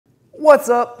What's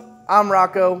up? I'm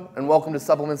Rocco and welcome to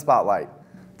Supplement Spotlight.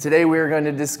 Today we are going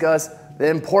to discuss the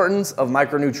importance of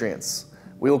micronutrients.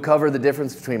 We will cover the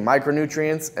difference between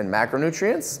micronutrients and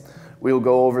macronutrients. We will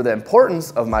go over the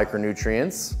importance of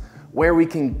micronutrients, where we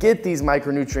can get these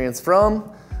micronutrients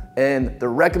from, and the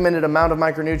recommended amount of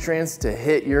micronutrients to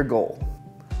hit your goal.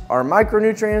 Our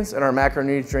micronutrients and our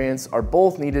macronutrients are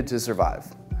both needed to survive.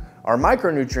 Our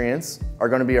micronutrients are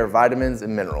going to be our vitamins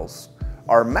and minerals.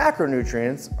 Our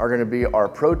macronutrients are going to be our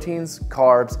proteins,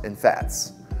 carbs, and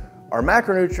fats. Our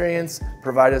macronutrients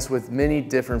provide us with many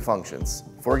different functions.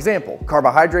 For example,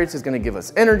 carbohydrates is going to give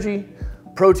us energy,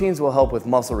 proteins will help with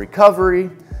muscle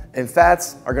recovery, and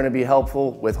fats are going to be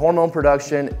helpful with hormone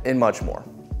production and much more.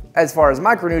 As far as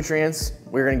micronutrients,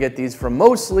 we're going to get these from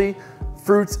mostly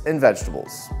fruits and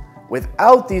vegetables.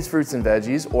 Without these fruits and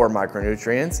veggies or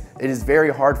micronutrients, it is very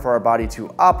hard for our body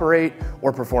to operate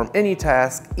or perform any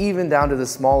task, even down to the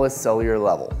smallest cellular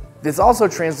level. This also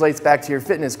translates back to your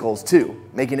fitness goals too,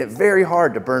 making it very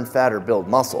hard to burn fat or build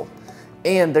muscle.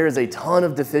 And there is a ton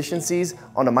of deficiencies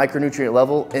on a micronutrient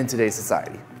level in today's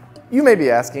society. You may be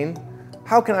asking,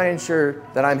 how can I ensure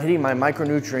that I'm hitting my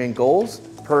micronutrient goals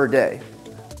per day?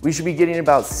 We should be getting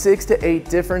about 6 to 8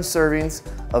 different servings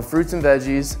of fruits and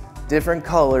veggies, different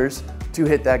colors, to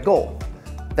hit that goal.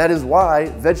 That is why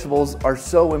vegetables are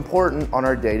so important on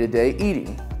our day-to-day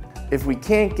eating. If we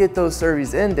can't get those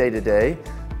servings in day-to-day,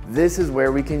 this is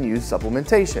where we can use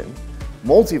supplementation.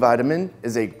 Multivitamin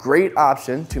is a great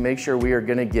option to make sure we are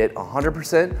going to get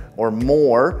 100% or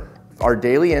more our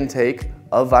daily intake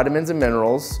of vitamins and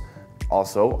minerals,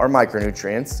 also our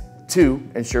micronutrients, to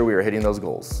ensure we are hitting those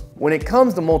goals. When it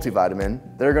comes to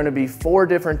multivitamin, there are going to be 4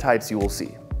 different types you will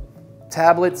see: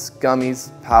 tablets, gummies,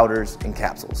 powders, and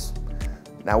capsules.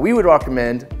 Now we would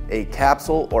recommend a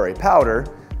capsule or a powder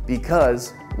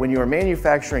because when you are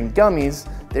manufacturing gummies,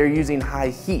 they're using high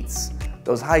heats.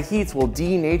 Those high heats will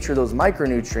denature those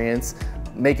micronutrients,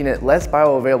 making it less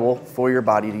bioavailable for your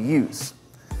body to use.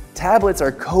 Tablets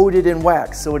are coated in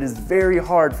wax, so it is very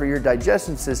hard for your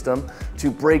digestion system to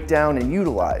break down and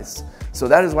utilize. So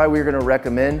that is why we're going to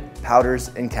recommend powders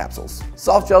and capsules.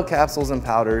 Soft gel capsules and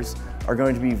powders are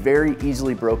going to be very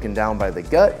easily broken down by the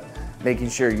gut, making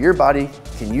sure your body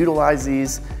can utilize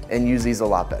these and use these a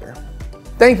lot better.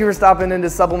 Thank you for stopping into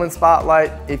Supplement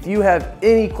Spotlight. If you have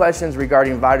any questions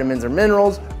regarding vitamins or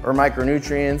minerals or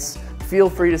micronutrients, feel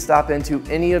free to stop into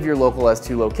any of your local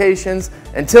S2 locations.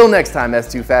 Until next time,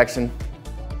 S2 Faction.